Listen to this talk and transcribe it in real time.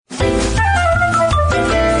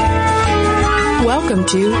Welcome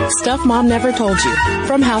to Stuff Mom Never Told You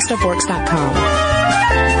from HowStuffWorks.com.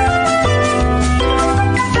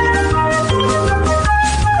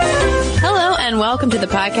 Hello and welcome to the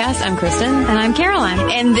podcast. I'm Kristen. And I'm Caroline.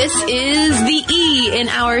 And this is the E in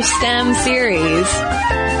our STEM series,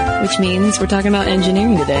 which means we're talking about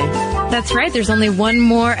engineering today. That's right. There's only one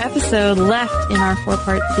more episode left in our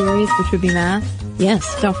 4-part series, which would be math.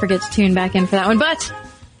 Yes. Don't forget to tune back in for that one. But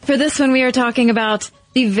for this one, we are talking about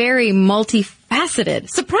the very multifaceted,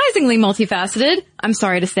 surprisingly multifaceted, I'm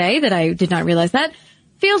sorry to say that I did not realize that,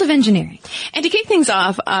 field of engineering. And to kick things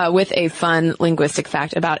off with a fun linguistic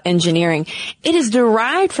fact about engineering, it is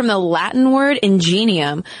derived from the Latin word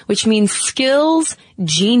ingenium, which means skills,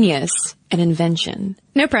 genius, and invention.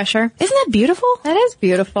 No pressure. Isn't that beautiful? That is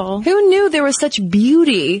beautiful. Who knew there was such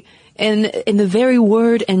beauty in the very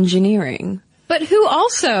word engineering? But who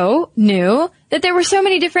also knew that there were so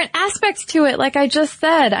many different aspects to it, like I just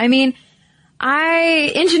said. I mean,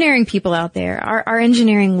 engineering people out there, our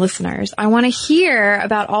engineering listeners, I want to hear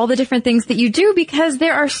about all the different things that you do because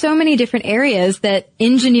there are so many different areas that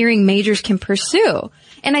engineering majors can pursue.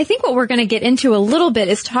 And I think what we're going to get into a little bit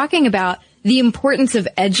is talking about the importance of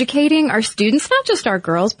educating our students, not just our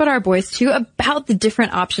girls, but our boys too, about the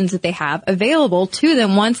different options that they have available to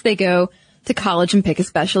them once they go to college and pick a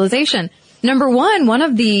specialization. Number one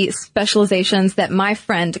of the specializations that my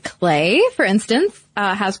friend Clay, for instance,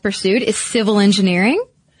 has pursued is civil engineering.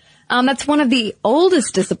 That's one of the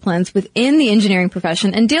oldest disciplines within the engineering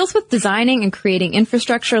profession and deals with designing and creating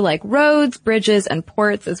infrastructure like roads, bridges, and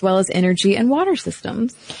ports, as well as energy and water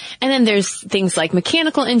systems. And then there's things like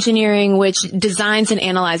mechanical engineering, which designs and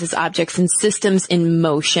analyzes objects and systems in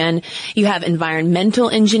motion. You have environmental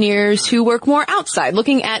engineers who work more outside,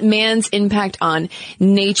 looking at man's impact on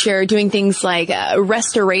nature, doing things like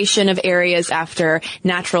restoration of areas after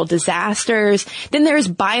natural disasters. Then there's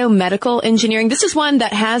biomedical engineering. This is one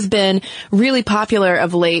that has been really popular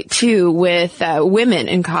of late too with women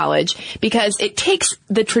in college because it takes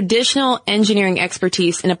the traditional engineering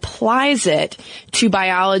expertise and applies it to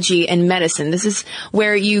biology and medicine. This is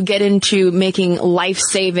where you get into making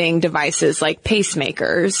life-saving devices like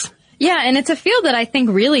pacemakers. Yeah, and it's a field that I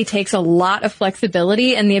think really takes a lot of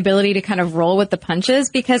flexibility and the ability to kind of roll with the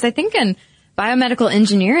punches because I think in biomedical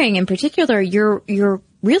engineering in particular, you're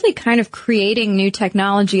really kind of creating new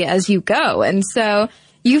technology as you go. And so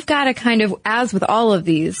you've got to kind of, as with all of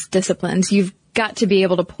these disciplines, you've got to be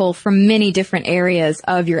able to pull from many different areas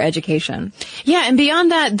of your education. Yeah, and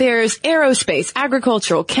beyond that, there's aerospace,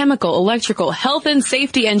 agricultural, chemical, electrical, health and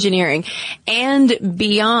safety engineering, and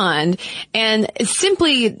beyond. And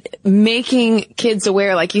simply making kids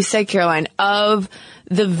aware, like you said, Caroline, of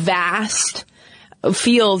the vast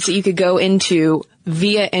fields that you could go into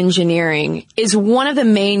via engineering is one of the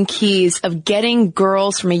main keys of getting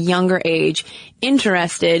girls from a younger age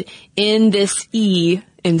interested in this E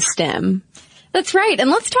in STEM. That's right.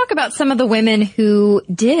 And let's talk about some of the women who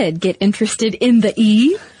did get interested in the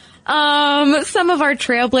E. Some of our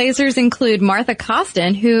trailblazers include Martha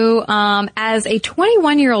Costin, who, as a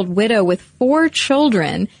 21-year-old widow with 4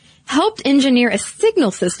 children, helped engineer a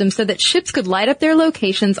signal system so that ships could light up their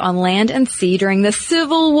locations on land and sea during the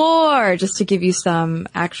Civil War, just to give you some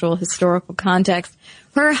actual historical context.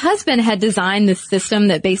 Her husband had designed this system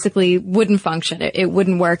that basically wouldn't function. It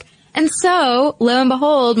wouldn't work. And so, lo and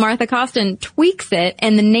behold, Martha Costin tweaks it,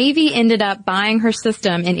 and the Navy ended up buying her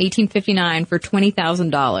system in 1859 for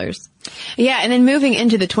 $20,000. Yeah, and then moving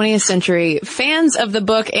into the 20th century, fans of the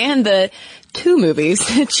book and the 2 movies,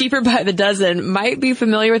 Cheaper by the Dozen, might be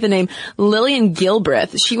familiar with the name Lillian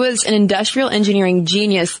Gilbreth. She was an industrial engineering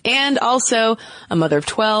genius and also a mother of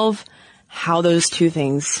 12. How those two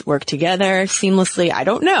things work together seamlessly, I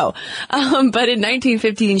don't know. But in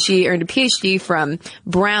 1915, she earned a PhD from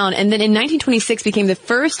Brown, and then in 1926 became the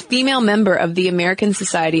first female member of the American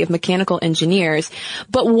Society of Mechanical Engineers.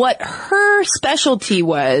 But what her specialty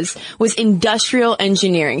was industrial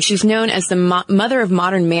engineering. She's known as the mother of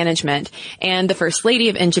modern management and the first lady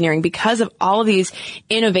of engineering because of all of these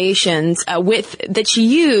innovations that she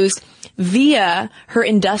used via her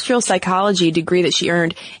industrial psychology degree that she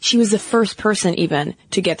earned. She was the first person even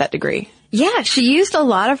to get that degree. Yeah, she used a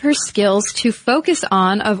lot of her skills to focus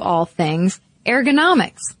on, of all things,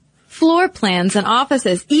 ergonomics, floor plans and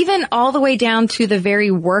offices, even all the way down to the very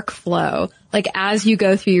workflow, like as you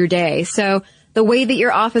go through your day. So the way that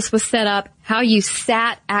your office was set up, how you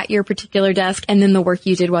sat at your particular desk, and then the work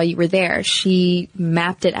you did while you were there. She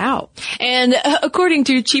mapped it out. And according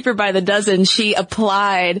to Cheaper by the Dozen, she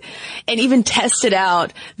applied and even tested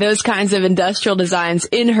out those kinds of industrial designs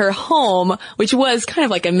in her home, which was kind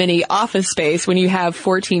of like a mini office space when you have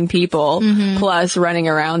 14 people plus running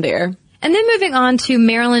around there. And then moving on to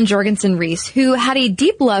Marilyn Jorgensen Reese, who had a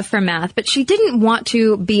deep love for math, but she didn't want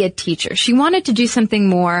to be a teacher. She wanted to do something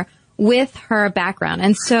more with her background.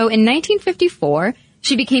 And so in 1954,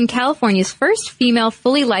 she became California's first female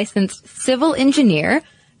fully licensed civil engineer,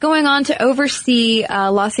 going on to oversee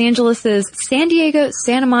Los Angeles' San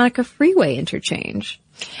Diego-Santa Monica freeway interchange.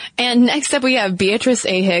 And next up we have Beatrice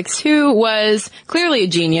A. Hicks, who was clearly a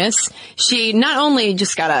genius. She not only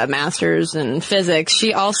just got a master's in physics,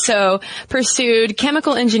 she also pursued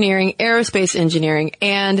chemical engineering, aerospace engineering,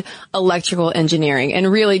 and electrical engineering,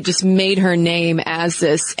 and really just made her name as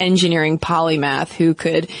this engineering polymath who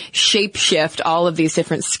could shape-shift all of these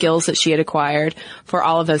different skills that she had acquired for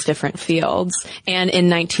all of those different fields. And in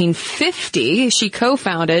 1950, she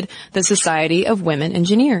co-founded the Society of Women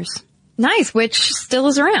Engineers. Nice, which still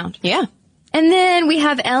is around. Yeah. And then we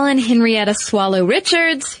have Ellen Henrietta Swallow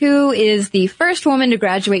Richards, who is the first woman to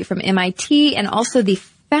graduate from MIT and also the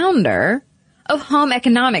founder of home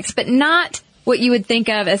economics, but not what you would think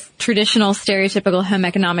of as traditional stereotypical home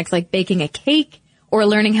economics like baking a cake or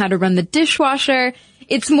learning how to run the dishwasher.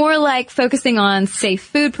 It's more like focusing on safe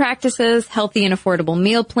food practices, healthy and affordable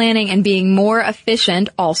meal planning, and being more efficient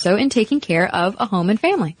also in taking care of a home and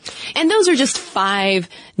family. And those are just 5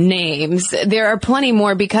 names. There are plenty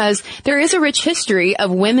more because there is a rich history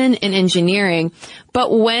of women in engineering.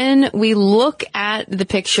 But when we look at the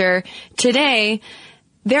picture today,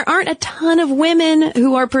 there aren't a ton of women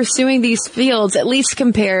who are pursuing these fields, at least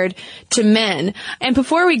compared to men. And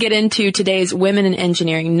before we get into today's women in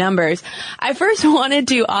engineering numbers, I first wanted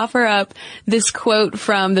to offer up this quote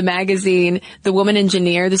from the magazine, The Woman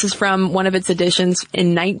Engineer. This is from one of its editions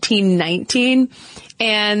in 1919.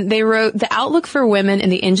 And they wrote, "The outlook for women in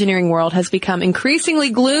the engineering world has become increasingly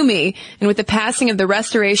gloomy, and with the passing of the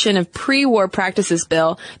Restoration of Pre-War Practices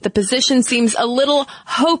Bill, the position seems a little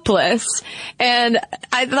hopeless." And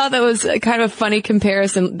I thought that was kind of a funny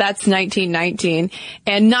comparison. That's 1919.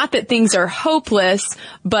 And not that things are hopeless,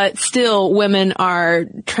 but still women are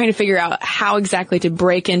trying to figure out how exactly to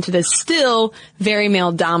break into this still very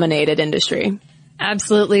male-dominated industry.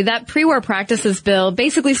 Absolutely. That Pre-War Practices Bill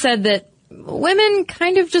basically said that women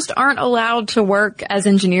kind of just aren't allowed to work as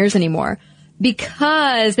engineers anymore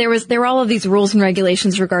because there were all of these rules and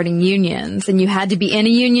regulations regarding unions, and you had to be in a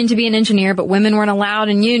union to be an engineer, but women weren't allowed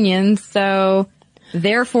in unions, so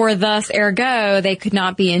therefore, thus, ergo, they could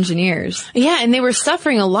not be engineers. Yeah, and they were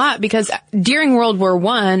suffering a lot because during World War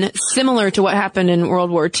I, similar to what happened in World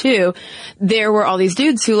War II, there were all these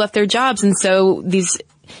dudes who left their jobs, and so these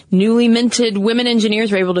newly minted women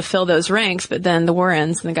engineers were able to fill those ranks, but then the war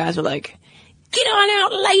ends and the guys were like, "Get on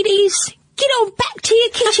out, ladies! Get on back to your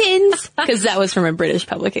kitchens!" Because that was from a British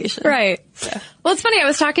publication. Right. So. Well, it's funny. I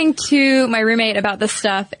was talking to my roommate about this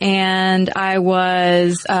stuff, and I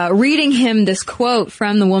was reading him this quote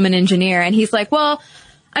from the Woman Engineer, and he's like, "Well,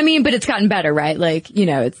 I mean, but it's gotten better, right? Like, you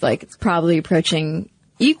know, it's probably approaching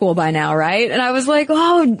equal by now, right?" And I was like,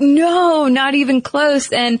 "Oh, no, not even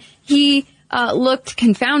close." And he looked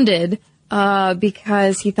confounded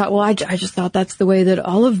because he thought, well, I just thought that's the way that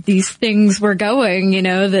all of these things were going, you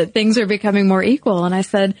know, that things are becoming more equal. And I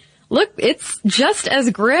said, look, it's just as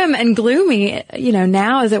grim and gloomy, you know,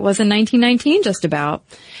 now as it was in 1919, just about.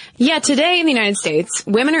 Yeah, today in the United States,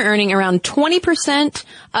 women are earning around 20%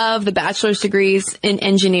 of the bachelor's degrees in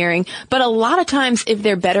engineering, but a lot of times if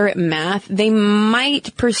they're better at math, they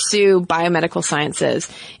might pursue biomedical sciences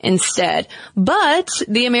instead. But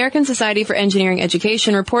the American Society for Engineering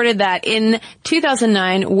Education reported that in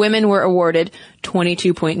 2009, women were awarded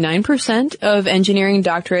 22.9% of engineering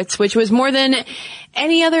doctorates, which was more than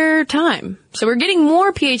any other time. So we're getting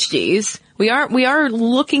more PhDs. We are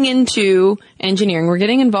looking into engineering. We're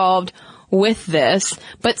getting involved with this,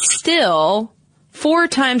 but still 4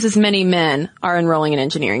 times as many men are enrolling in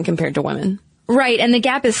engineering compared to women. Right, and the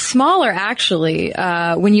gap is smaller actually.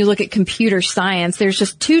 When you look at computer science, there's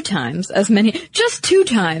just 2 times as many, just 2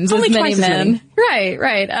 times Only as many twice men. as many.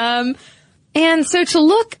 Right. And so to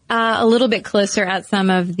look a little bit closer at some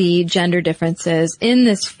of the gender differences in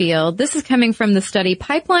this field, this is coming from the study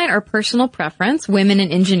Pipeline or Personal Preference, Women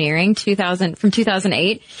in Engineering, from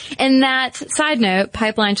 2008. And that, side note,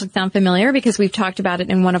 pipeline should sound familiar because we've talked about it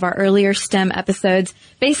in one of our earlier STEM episodes.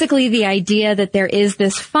 Basically, the idea that there is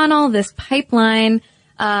this funnel, this pipeline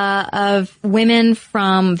of women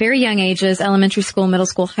from very young ages, elementary school, middle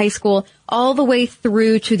school, high school, all the way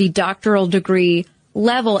through to the doctoral degree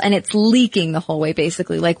level, and it's leaking the whole way,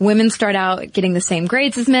 basically. Like, women start out getting the same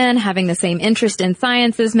grades as men, having the same interest in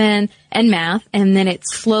science as men and math, and then it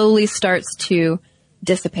slowly starts to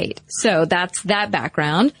dissipate. So that's that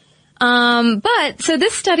background. So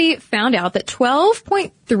this study found out that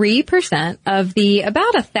 12.3% of the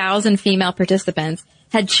about 1,000 female participants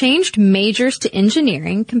had changed majors to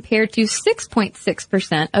engineering compared to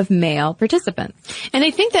 6.6% of male participants. And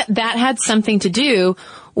I think that that had something to do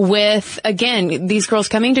with, again, these girls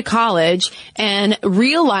coming to college and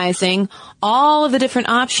realizing all of the different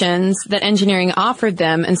options that engineering offered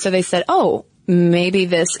them. And so they said, oh, maybe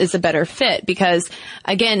this is a better fit, because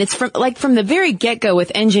again, it's from the very get-go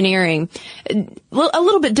with engineering, a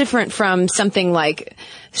little bit different from something like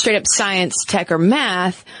straight up science, tech, or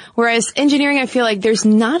math. Whereas engineering, I feel like there's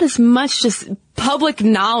not as much just public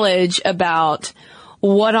knowledge about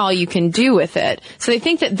what all you can do with it. So they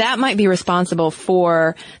think that that might be responsible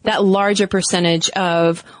for that larger percentage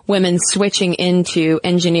of women switching into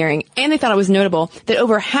engineering. And they thought it was notable that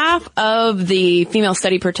over half of the female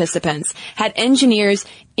study participants had engineers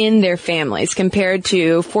in their families compared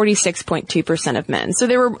to 46.2% of men. So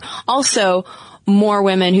there were also more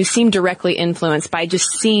women who seemed directly influenced by just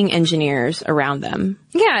seeing engineers around them.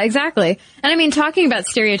 Yeah, exactly. And I mean, talking about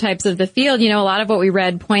stereotypes of the field, a lot of what we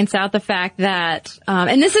read points out the fact that,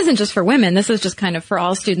 and this isn't just for women, this is just kind of for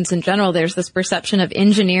all students in general, there's this perception of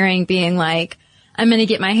engineering being like, I'm going to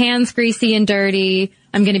get my hands greasy and dirty,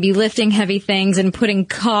 I'm going to be lifting heavy things and putting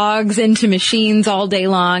cogs into machines all day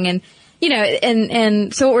long, and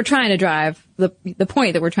and so what we're trying to drive, the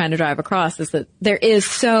point that we're trying to drive across is that there is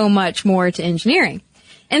so much more to engineering.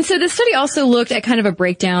 And so this study also looked at kind of a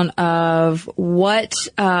breakdown of what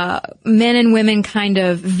men and women kind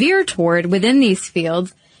of veer toward within these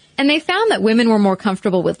fields. And they found that women were more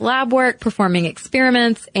comfortable with lab work, performing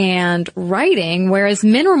experiments, and writing, whereas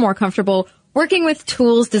men were more comfortable working with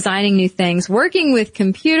tools, designing new things, working with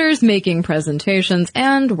computers, making presentations,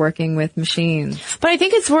 and working with machines. But I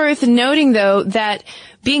think it's worth noting, though, that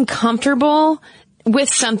being comfortable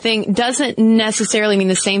with something doesn't necessarily mean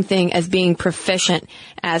the same thing as being proficient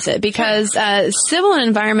as it, because civil and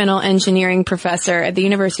environmental engineering professor at the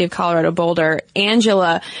University of Colorado Boulder,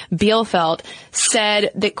 Angela Bielfeldt,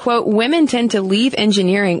 said that, quote, women tend to leave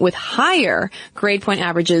engineering with higher grade point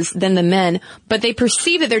averages than the men, but they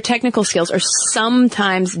perceive that their technical skills are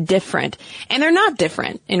sometimes different, and they're not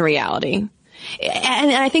different in reality.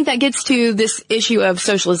 And I think that gets to this issue of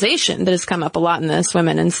socialization that has come up a lot in this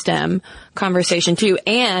women in STEM conversation too,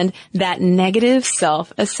 and that negative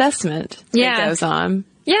self-assessment that goes on.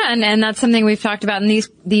 Yeah, and that's something we've talked about in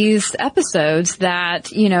these episodes,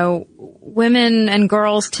 that, women and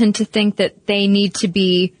girls tend to think that they need to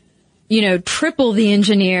be, triple the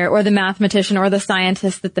engineer or the mathematician or the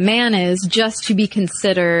scientist that the man is just to be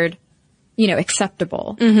considered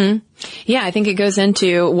acceptable. Mm-hmm. Yeah, I think it goes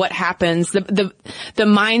into what happens, the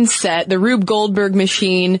mindset, the Rube Goldberg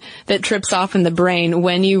machine that trips off in the brain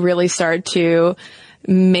when you really start to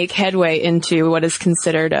make headway into what is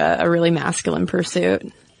considered a really masculine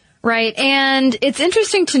pursuit. Right. And it's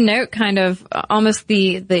interesting to note kind of almost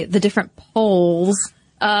the different poles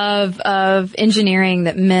of engineering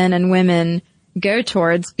that men and women go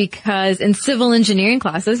towards, because in civil engineering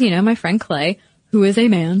classes, my friend Clay, who is a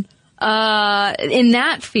man, in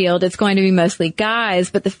that field, it's going to be mostly guys,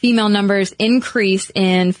 but the female numbers increase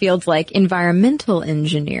in fields like environmental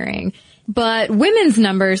engineering. But women's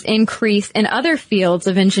numbers increase in other fields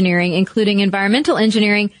of engineering, including environmental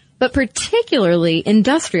engineering, but particularly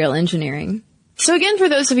industrial engineering. So again, for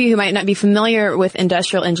those of you who might not be familiar with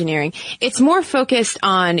industrial engineering, it's more focused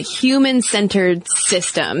on human-centered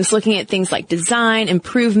systems, looking at things like design,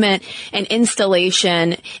 improvement, and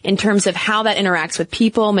installation in terms of how that interacts with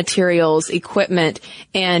people, materials, equipment,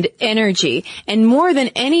 and energy. And more than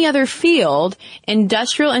any other field,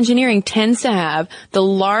 industrial engineering tends to have the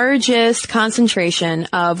largest concentration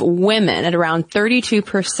of women at around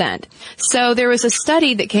 32%. So there was a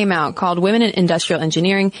study that came out called Women in Industrial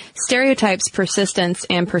Engineering, Stereotypes, Persistence,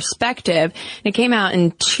 and Perspective. And it came out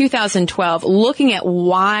in 2012 looking at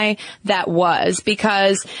why that was,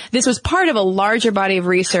 because this was part of a larger body of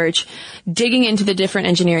research digging into the different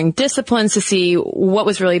engineering disciplines to see what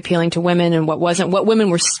was really appealing to women and what wasn't, what women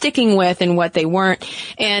were sticking with and what they weren't.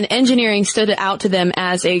 And engineering stood out to them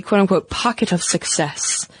as a quote-unquote pocket of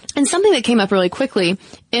success. And something that came up really quickly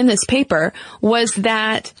in this paper was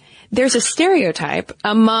that there's a stereotype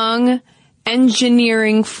among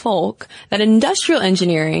engineering folk that industrial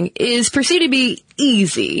engineering is perceived to be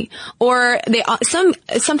easy, or they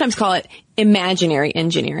sometimes call it imaginary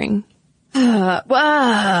engineering.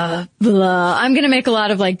 Blah. I'm going to make a lot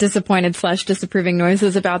of disappointed / disapproving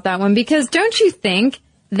noises about that one, because don't you think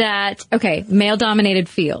that, okay, male-dominated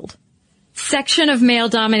field, section of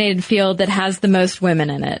male-dominated field that has the most women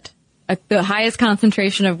in it, the highest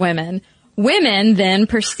concentration of women, women then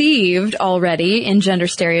perceived already in gender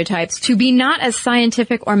stereotypes to be not as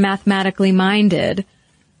scientific or mathematically minded.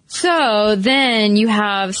 So then you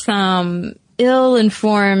have some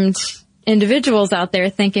ill-informed individuals out there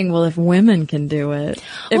thinking, well, if women can do it,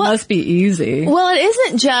 it must be easy. Well, it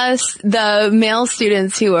isn't just the male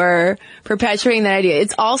students who are perpetuating that idea.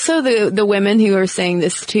 It's also the women who are saying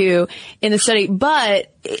this too in the study. But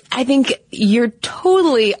I think you're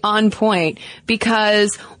totally on point,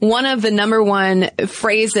 because one of the number one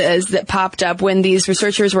phrases that popped up when these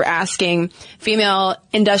researchers were asking female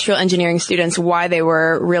industrial engineering students why they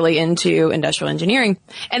were really into industrial engineering,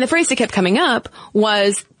 and the phrase that kept coming up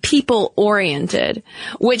was people-oriented,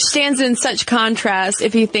 which stands in such contrast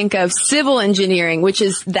if you think of civil engineering, which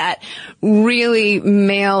is that really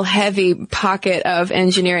male-heavy pocket of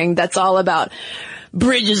engineering that's all about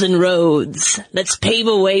bridges and roads. Let's pave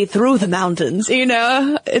a way through the mountains. You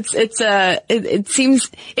know, it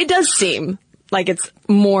does seem like it's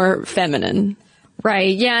more feminine.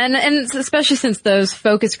 Right. Yeah. And especially since those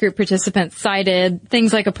focus group participants cited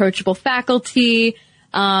things like approachable faculty,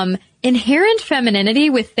 inherent femininity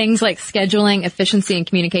with things like scheduling, efficiency, and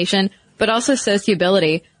communication, but also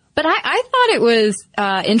sociability. But I thought it was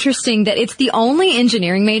interesting that it's the only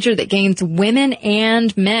engineering major that gains women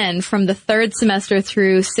and men from the third semester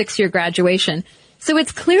through 6-year graduation. So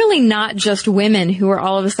it's clearly not just women who are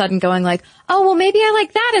all of a sudden going like, oh, well, maybe I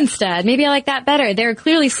like that instead. Maybe I like that better. There are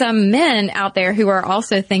clearly some men out there who are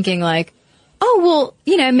also thinking like, oh, well,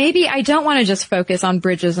 you know, maybe I don't want to just focus on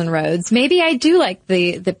bridges and roads. Maybe I do like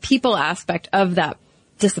the people aspect of that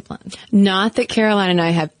discipline. Not that Caroline and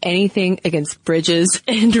I have anything against bridges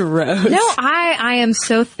and roads. No, I am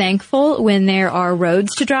so thankful when there are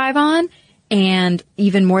roads to drive on, and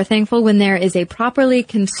even more thankful when there is a properly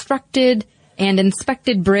constructed and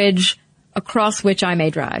inspected bridge across which I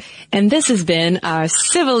may drive. And this has been our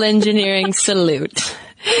civil engineering salute.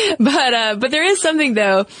 But there is something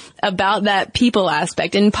though about that people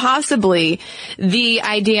aspect, and possibly the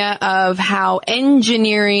idea of how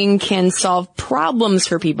engineering can solve problems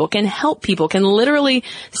for people, can help people, can literally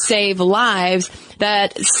save lives,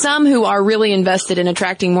 that some who are really invested in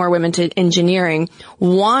attracting more women to engineering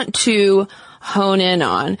want to hone in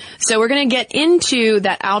on. So we're going to get into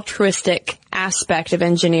that altruistic aspect of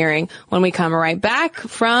engineering when we come right back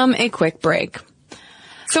from a quick break.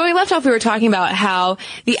 So when we left off, we were talking about how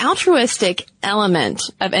the altruistic element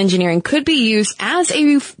of engineering could be used as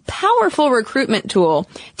a powerful recruitment tool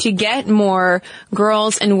to get more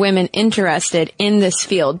girls and women interested in this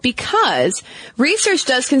field, because research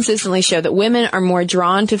does consistently show that women are more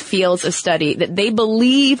drawn to fields of study that they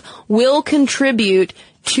believe will contribute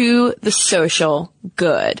to the social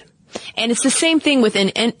good. And it's the same thing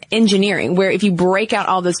within engineering, where if you break out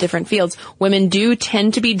all those different fields, women do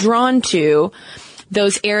tend to be drawn to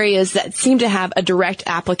those areas that seem to have a direct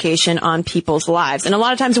application on people's lives. And a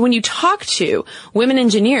lot of times when you talk to women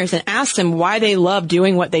engineers and ask them why they love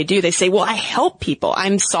doing what they do, they say, well, I help people.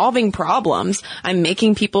 I'm solving problems. I'm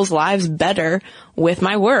making people's lives better with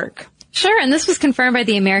my work. Sure, and this was confirmed by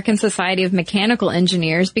the American Society of Mechanical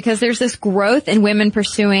Engineers, because there's this growth in women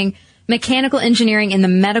pursuing mechanical engineering in the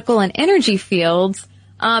medical and energy fields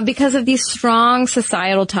because of these strong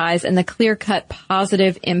societal ties and the clear-cut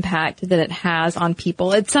positive impact that it has on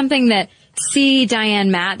people. It's something that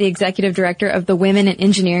Diane Matt, the executive director of the Women in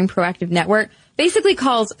Engineering Proactive Network, basically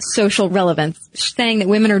calls social relevance, saying that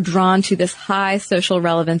women are drawn to this high social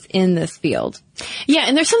relevance in this field. Yeah,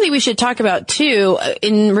 and there's something we should talk about, too,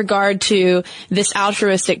 in regard to this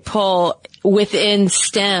altruistic pull within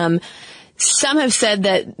STEM. Some have said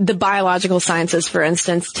that the biological sciences, for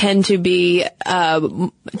instance, tend to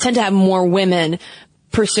have more women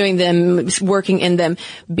pursuing them, working in them,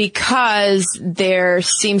 because there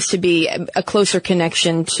seems to be a closer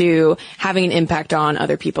connection to having an impact on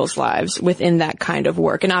other people's lives within that kind of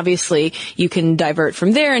work. And obviously, you can divert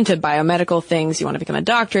from there into biomedical things. You want to become a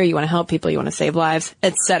doctor, you want to help people, you want to save lives,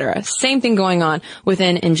 etc. Same thing going on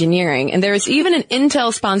within engineering. And there was even an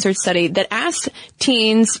Intel-sponsored study that asked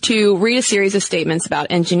teens to read a series of statements about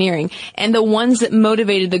engineering. And the ones that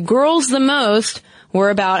motivated the girls the most were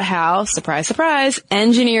about how, surprise, surprise,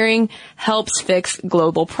 engineering helps fix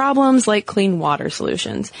global problems like clean water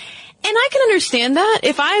solutions. And I can understand that.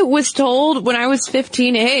 If I was told when I was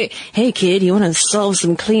 15, hey kid, you want to solve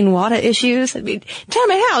some clean water issues? I'd be, tell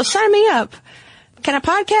me how, sign me up. Can I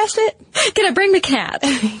podcast it? Can I bring the cat?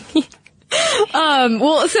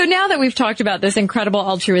 Well, so now that we've talked about this incredible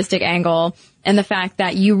altruistic angle and the fact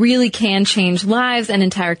that you really can change lives and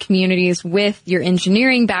entire communities with your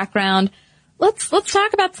engineering background, let's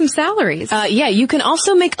talk about some salaries. Yeah, you can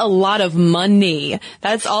also make a lot of money.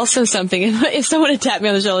 That's also something. If someone had tapped me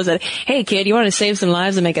on the shoulder and said, hey kid, you want to save some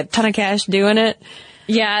lives and make a ton of cash doing it?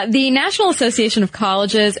 Yeah, the National Association of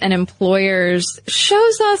Colleges and Employers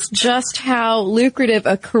shows us just how lucrative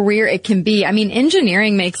a career it can be. I mean,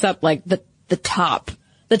 engineering makes up like the top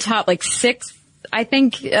like 6, I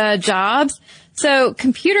think, jobs. So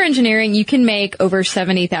computer engineering, you can make over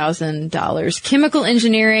 $70,000. Chemical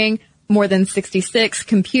engineering, more than 66.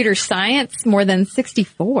 Computer science, more than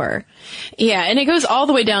 64. Yeah, and it goes all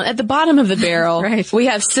the way down at the bottom of the barrel. Right. We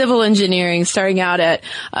have civil engineering starting out at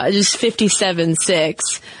just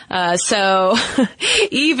 57.6. So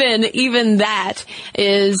even that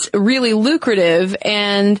is really lucrative,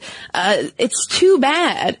 and it's too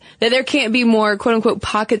bad that there can't be more quote unquote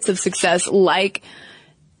pockets of success like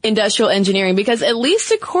industrial engineering, because at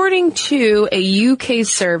least according to a UK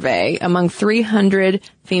survey among 300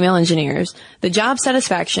 female engineers, the job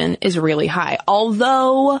satisfaction is really high.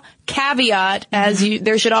 Although, caveat,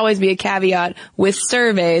 there should always be a caveat with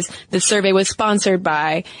surveys. The survey was sponsored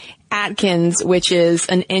by Atkins, which is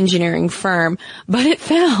an engineering firm, but it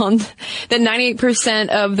found that 98%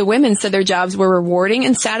 of the women said their jobs were rewarding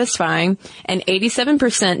and satisfying, and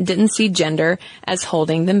 87% didn't see gender as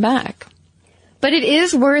holding them back. But it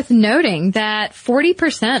is worth noting that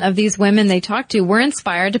 40% of these women they talked to were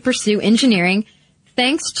inspired to pursue engineering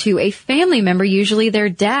thanks to a family member, usually their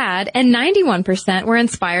dad, and 91% were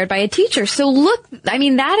inspired by a teacher. So look, I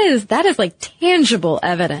mean, that is like tangible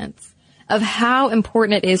evidence of how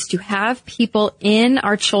important it is to have people in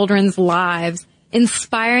our children's lives,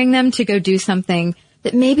 inspiring them to go do something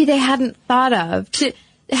that maybe they hadn't thought of, to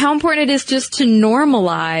how important it is just to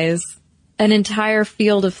normalize an entire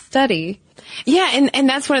field of study. Yeah, and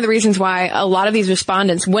that's one of the reasons why a lot of these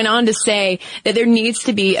respondents went on to say that there needs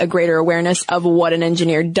to be a greater awareness of what an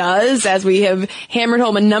engineer does, as we have hammered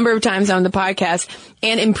home a number of times on the podcast,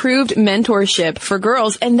 and improved mentorship for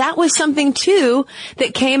girls. And that was something, too,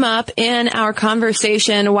 that came up in our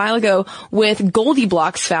conversation a while ago with Goldie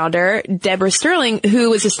Blox founder Deborah Sterling, who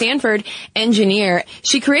was a Stanford engineer.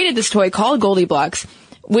 She created this toy called Goldie Blox,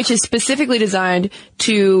 which is specifically designed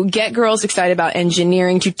to get girls excited about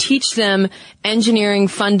engineering, to teach them engineering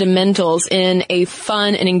fundamentals in a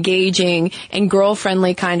fun and engaging and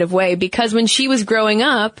girl-friendly kind of way. Because when she was growing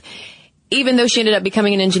up, even though she ended up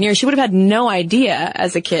becoming an engineer, she would have had no idea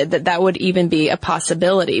as a kid that that would even be a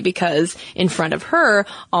possibility, because in front of her,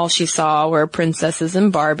 all she saw were princesses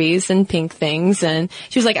and Barbies and pink things. And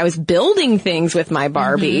she was like, I was building things with my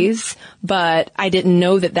Barbies, but I didn't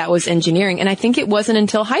know that that was engineering. And I think it wasn't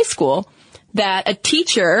until high school that a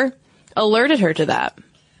teacher alerted her to that.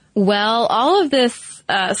 Well, all of this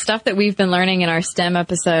stuff that we've been learning in our STEM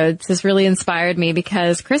episodes has really inspired me,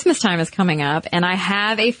 because Christmas time is coming up and I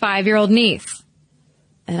have a 5-year-old niece.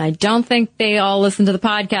 And I don't think they all listen to the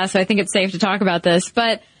podcast, so I think it's safe to talk about this.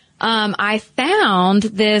 But I found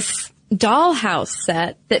this dollhouse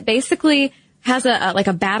set that basically has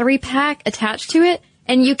a battery pack attached to it,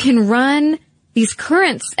 and you can run these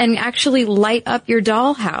currents and actually light up your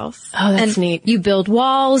dollhouse. Oh, that's neat. You build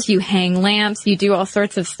walls, you hang lamps, you do all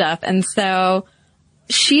sorts of stuff. And so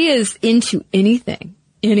she is into anything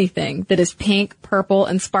that is pink, purple,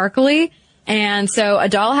 and sparkly. And so a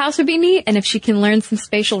dollhouse would be neat. And if she can learn some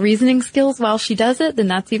spatial reasoning skills while she does it, then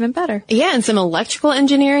that's even better. Yeah, and some electrical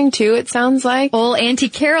engineering, too, it sounds like. Old Auntie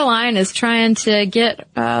Caroline is trying to get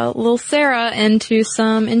little Sarah into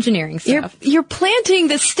some engineering stuff. You're planting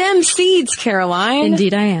the STEM seeds, Caroline.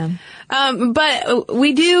 Indeed I am. But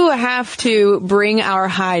we do have to bring our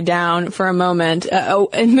high down for a moment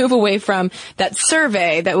and move away from that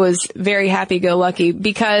survey that was very happy-go-lucky,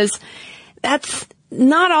 because that's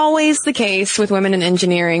not always the case with women in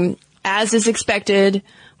engineering, as is expected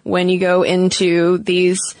when you go into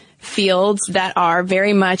these fields that are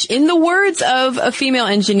very much, in the words of a female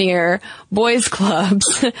engineer, boys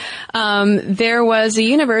clubs. There was a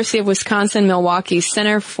University of Wisconsin-Milwaukee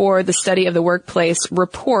Center for the Study of the Workplace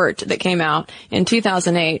report that came out in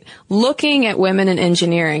 2008 looking at women in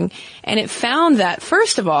engineering. And it found that,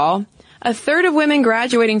 first of all, a third of women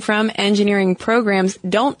graduating from engineering programs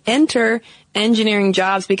don't enter engineering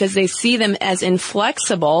jobs because they see them as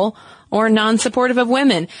inflexible or non-supportive of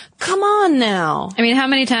women. Come on now. I mean, how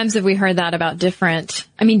many times have we heard that about different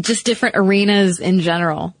arenas in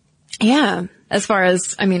general? Yeah. As far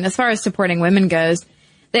as supporting women goes.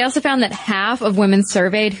 They also found that half of women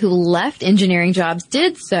surveyed who left engineering jobs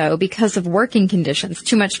did so because of working conditions.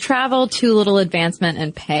 Too much travel, too little advancement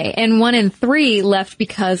and pay. And 1 in 3 left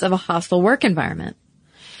because of a hostile work environment.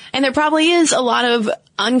 And there probably is a lot of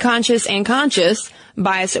unconscious and conscious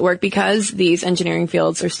bias at work because these engineering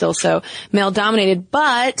fields are still so male-dominated.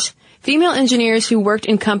 But female engineers who worked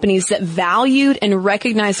in companies that valued and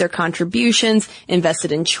recognized their contributions,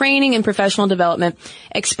 invested in training and professional development,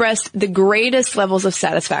 expressed the greatest levels of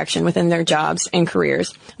satisfaction within their jobs and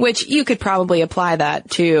careers, which you could probably apply that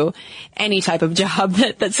to any type of job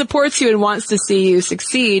that supports you and wants to see you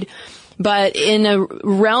succeed. But in a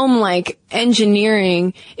realm like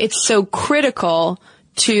engineering, it's so critical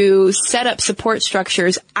to set up support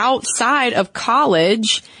structures outside of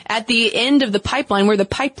college at the end of the pipeline, where the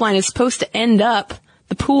pipeline is supposed to end up,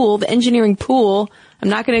 the pool, the engineering pool. I'm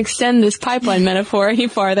not going to extend this pipeline metaphor any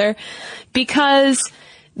farther, because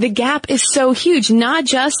the gap is so huge, not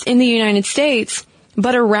just in the United States,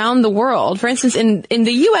 but around the world. For instance, in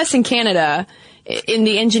the U.S. and Canada, in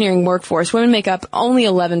the engineering workforce, women make up only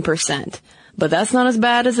 11%. But that's not as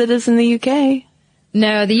bad as it is in the UK.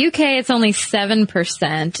 No, the UK, it's only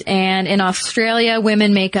 7%. And in Australia,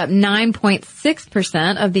 women make up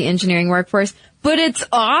 9.6% of the engineering workforce. But it's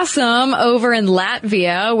awesome over in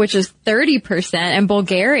Latvia, which is 30%, and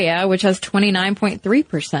Bulgaria, which has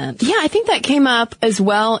 29.3%. Yeah, I think that came up as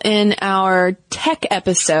well in our tech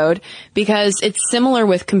episode, because it's similar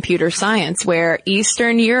with computer science, where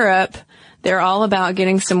Eastern Europe, they're all about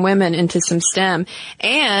getting some women into some STEM.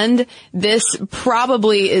 And this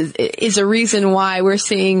probably is a reason why we're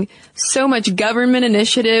seeing so much government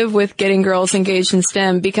initiative with getting girls engaged in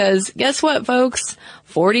STEM, because guess what, folks?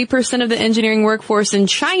 40% of the engineering workforce in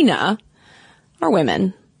China are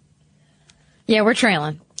women. Yeah, we're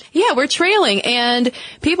trailing. Yeah, we're trailing. And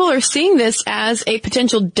people are seeing this as a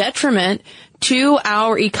potential detriment to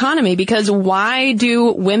our economy, because why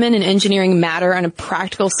do women in engineering matter in a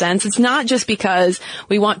practical sense? It's not just because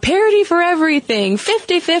we want parity for everything,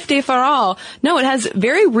 50-50 for all. No, it has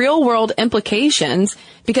very real world implications,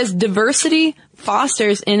 because diversity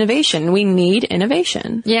fosters innovation. We need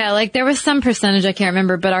innovation. Yeah, like there was some percentage, I can't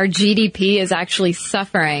remember, but our GDP is actually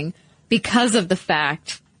suffering because of the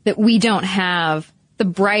fact that we don't have the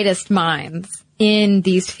brightest minds in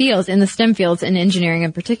these fields, in the STEM fields, in engineering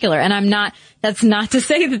in particular. And that's not to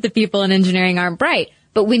say that the people in engineering aren't bright,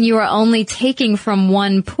 but when you are only taking from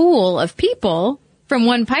one pool of people, from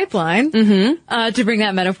one pipeline, to bring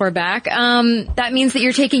that metaphor back, that means that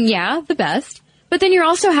you're taking, the best, but then you're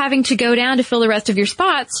also having to go down to fill the rest of your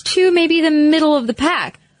spots to maybe the middle of the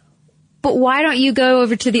pack. But why don't you go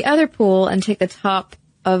over to the other pool and take the top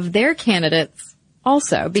of their candidates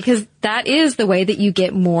also? Because that is the way that you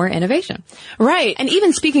get more innovation. Right. And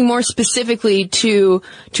even speaking more specifically to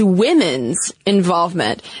women's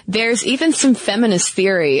involvement, there's even some feminist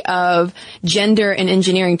theory of gender and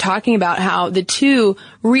engineering talking about how the two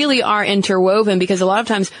really are interwoven, because a lot of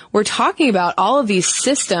times we're talking about all of these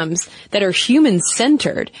systems that are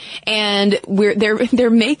human-centered, and they're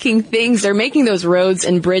making things, they're making those roads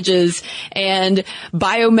and bridges and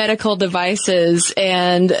biomedical devices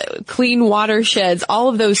and clean watersheds, all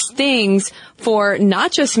of those things for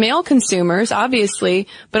not just male consumers, obviously,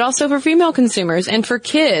 but also for female consumers and for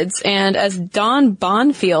kids. And as Dawn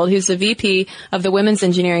Bonfield, who's the VP of the Women's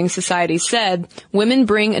Engineering Society, said, women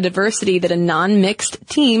bring a diversity that a non-mixed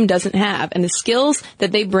team doesn't have. And the skills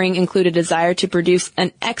that they bring include a desire to produce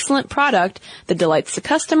an excellent product that delights the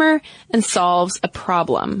customer and solves a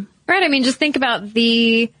problem. Right. I mean, just think about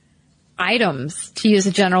the items, to use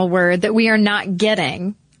a general word, that we are not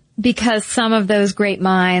getting because some of those great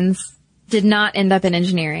minds did not end up in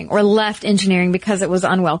engineering or left engineering because it was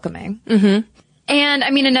unwelcoming. Mm-hmm. And I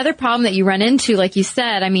mean, another problem that you run into, like you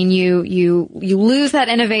said, I mean, you lose that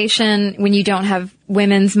innovation when you don't have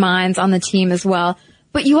women's minds on the team as well,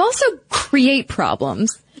 but you also create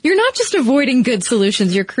problems. You're not just avoiding good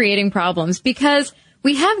solutions, you're creating problems, because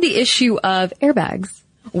we have the issue of airbags.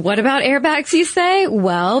 What about airbags, you say?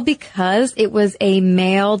 Well, because it was a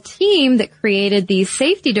male team that created these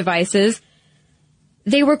safety devices,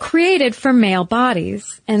 they were created for male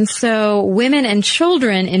bodies. And so women and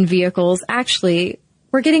children in vehicles actually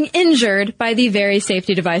were getting injured by the very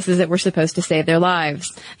safety devices that were supposed to save their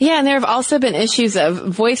lives. Yeah, and there have also been issues of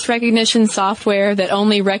voice recognition software that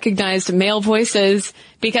only recognized male voices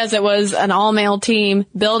because it was an all-male team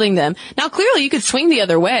building them. Now, clearly you could swing the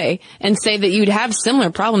other way and say that you'd have similar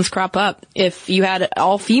problems crop up if you had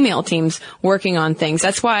all-female teams working on things.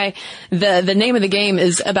 That's why the name of the game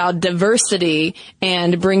is about diversity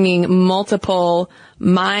and bringing multiple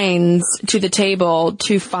minds to the table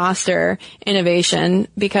to foster innovation,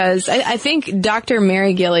 because I think Dr.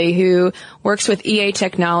 Mary Gilley, who works with EA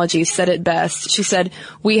Technology, said it best. She said,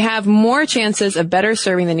 "We have more chances of better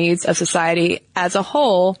serving the needs of society as a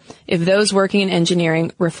whole if those working in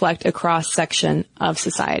engineering reflect a cross-section of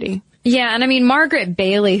society." Yeah, and I mean, Margaret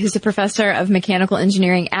Bailey, who's a professor of mechanical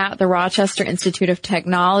engineering at the Rochester Institute of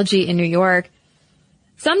Technology in New York,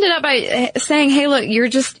 summed it up by saying, hey, look, you're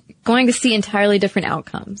just going to see entirely different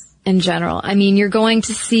outcomes in general. I mean, you're going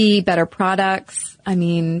to see better products. I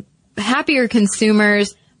mean, happier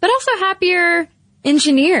consumers, but also happier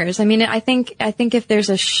engineers. I mean, I think if there's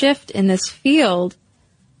a shift in this field,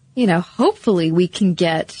 you know, hopefully we can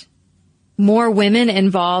get more women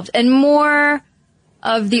involved and more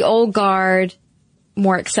of the old guard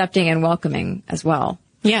more accepting and welcoming as well.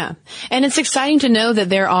 Yeah. And it's exciting to know that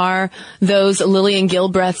there are those Lillian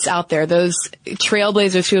Gilbreths out there, those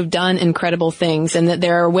trailblazers who have done incredible things, and that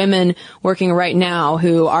there are women working right now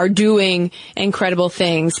who are doing incredible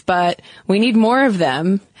things, but we need more of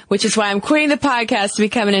them, which is why I'm quitting the podcast to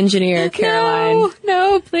become an engineer, Caroline.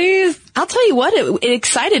 No, please. I'll tell you what, it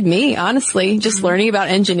excited me, honestly, just learning about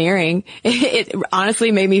engineering. It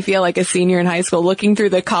honestly made me feel like a senior in high school, looking through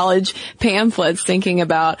the college pamphlets, thinking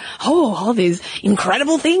about, all these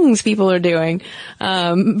incredible things people are doing.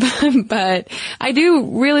 But I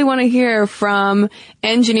do really want to hear from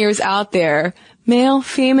engineers out there, male,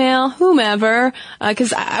 female, whomever,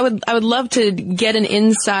 because I would love to get an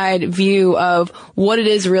inside view of what it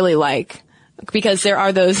is really like. Because there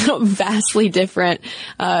are those vastly different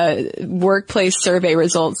workplace survey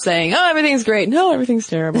results saying, oh, everything's great. No, everything's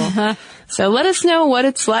terrible. So let us know what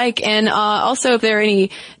it's like. And also, if there are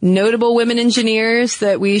any notable women engineers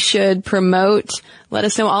that we should promote, let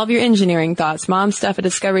us know all of your engineering thoughts.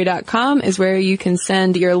 momstuff@discovery.com is where you can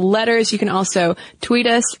send your letters. You can also tweet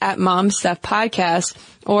us at momstuffpodcast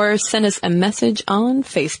or send us a message on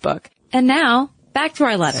Facebook. And now, back to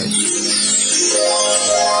our letters.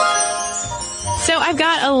 So I've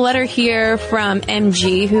got a letter here from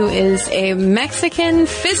MG, who is a Mexican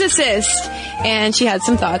physicist, and she had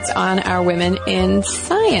some thoughts on our Women in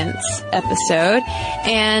Science episode.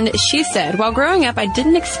 And she said, while growing up, I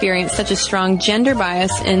didn't experience such a strong gender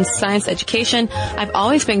bias in science education. I've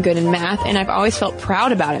always been good in math, and I've always felt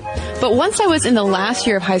proud about it. But once I was in the last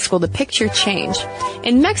year of high school, the picture changed.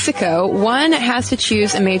 In Mexico, one has to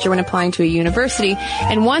choose a major when applying to a university,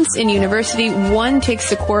 and once in university, one takes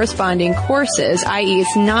the corresponding courses, i.e.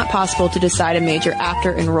 it's not possible to decide a major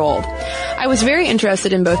after enrolled. I was very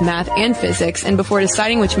interested in both math and physics, and before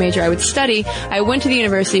deciding which major I would study, I went to the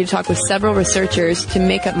university to talk with several researchers to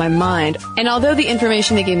make up my mind. And although the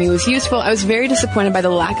information they gave me was useful, I was very disappointed by the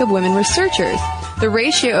lack of women researchers. The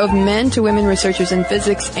ratio of men to women researchers in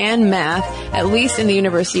physics and math, at least in the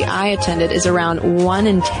university I attended, is around 1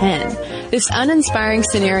 in 10. This uninspiring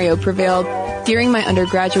scenario prevailed during my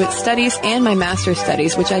undergraduate studies and my master's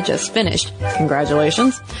studies, which I just finished.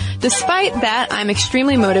 Congratulations. Despite that, I'm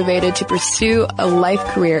extremely motivated to pursue a life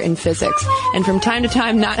career in physics. And from time to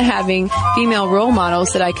time, not having female role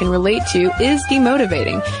models that I can relate to is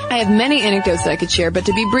demotivating. I have many anecdotes that I could share, but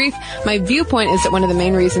to be brief, my viewpoint is that one of the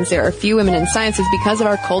main reasons there are few women in science is because of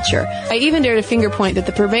our culture. I even dare to finger point that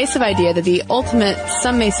the pervasive idea that the ultimate,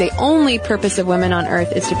 some may say only purpose of women on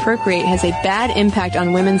Earth is to procreate has a bad impact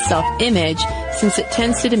on women's self-image, since it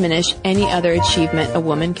tends to diminish any other achievement a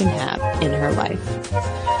woman can have in her life.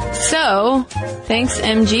 So, thanks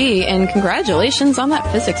MG, and congratulations on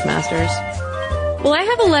that physics master's. Well, I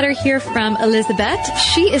have a letter here from Elizabeth.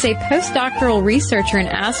 She is a postdoctoral researcher in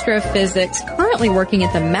astrophysics, currently working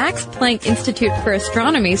at the Max Planck Institute for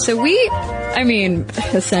Astronomy. So we,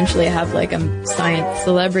 essentially have like a science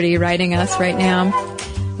celebrity writing us right now.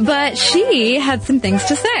 But she had some things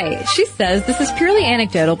to say. She says, this is purely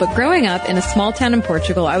anecdotal, but growing up in a small town in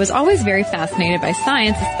Portugal, I was always very fascinated by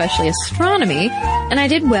science, especially astronomy, and I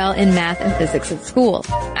did well in math and physics at school.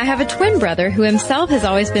 I have a twin brother who himself has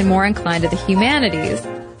always been more inclined to the humanities.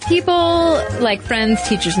 People, like friends,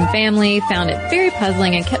 teachers, and family, found it very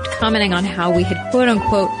puzzling and kept commenting on how we had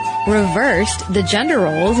quote-unquote reversed the gender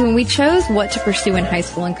roles when we chose what to pursue in high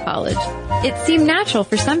school and college. It seemed natural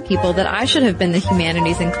for some people that I should have been the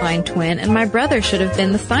humanities-inclined twin and my brother should have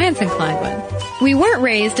been the science-inclined one. We weren't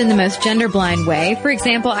raised in the most gender-blind way. For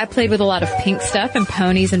example, I played with a lot of pink stuff and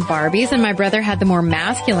ponies and Barbies, and my brother had the more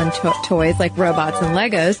masculine toys like robots and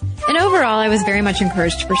Legos. And overall, I was very much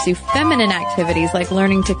encouraged to pursue feminine activities like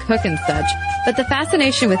learning to cook and such. But the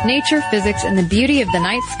fascination with nature, physics, and the beauty of the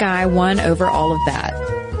night sky won over all of that.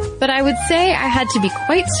 but I would say I had to be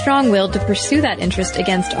quite strong-willed to pursue that interest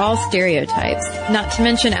against all stereotypes. Not to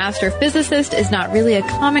mention astrophysicist is not really a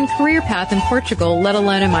common career path in Portugal, let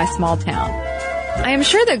alone in my small town. I am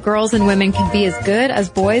sure that girls and women can be as good as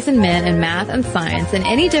boys and men in math and science, and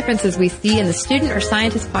any differences we see in the student or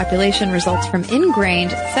scientist population results from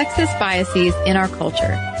ingrained sexist biases in our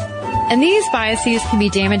culture. And these biases can be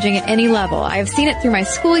damaging at any level. I have seen it through my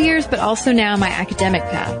school years, but also now my academic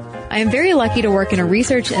path. I am very lucky to work in a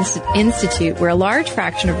research institute where a large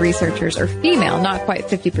fraction of researchers are female, not quite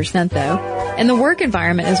 50% though, and the work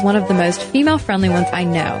environment is one of the most female-friendly ones I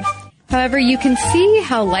know. However, you can see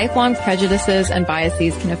how lifelong prejudices and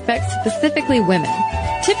biases can affect specifically women.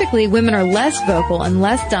 Typically, women are less vocal and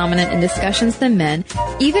less dominant in discussions than men,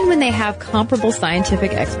 even when they have comparable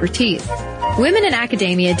scientific expertise. Women in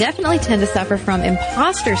academia definitely tend to suffer from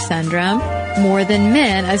imposter syndrome more than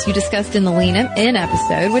men, as you discussed in the Lean In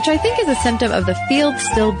episode, which I think is a symptom of the field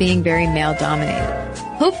still being very male-dominated.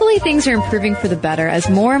 Hopefully things are improving for the better as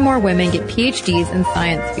more and more women get PhDs in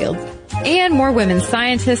science fields. And more women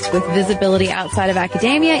scientists with visibility outside of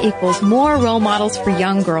academia equals more role models for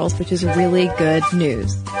young girls, which is really good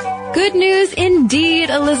news. Good news indeed,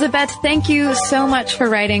 Elizabeth. Thank you so much for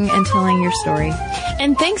writing and telling your story.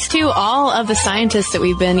 And thanks to all of the scientists that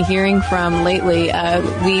we've been hearing from lately.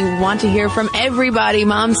 We want to hear from everybody.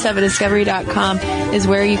 MomStuff@discovery.com is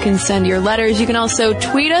where you can send your letters. You can also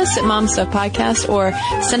tweet us at MomStuffPodcast or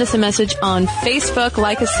send us a message on Facebook.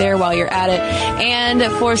 Like us there while you're at it. And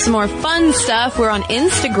for some more fun stuff, we're on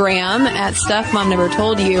Instagram at Stuff Mom Never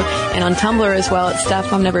Told You and on Tumblr as well at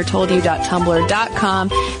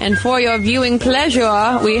StuffMomNeverToldYou.tumblr.com. And for your viewing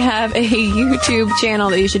pleasure, we have a YouTube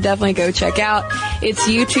channel that you should definitely go check out. It's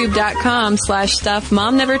youtube.com/Stuff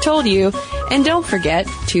Mom Never Told You. And don't forget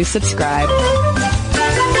to subscribe.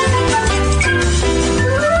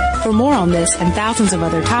 For more on this and thousands of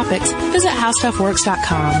other topics, visit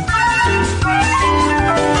HowStuffWorks.com.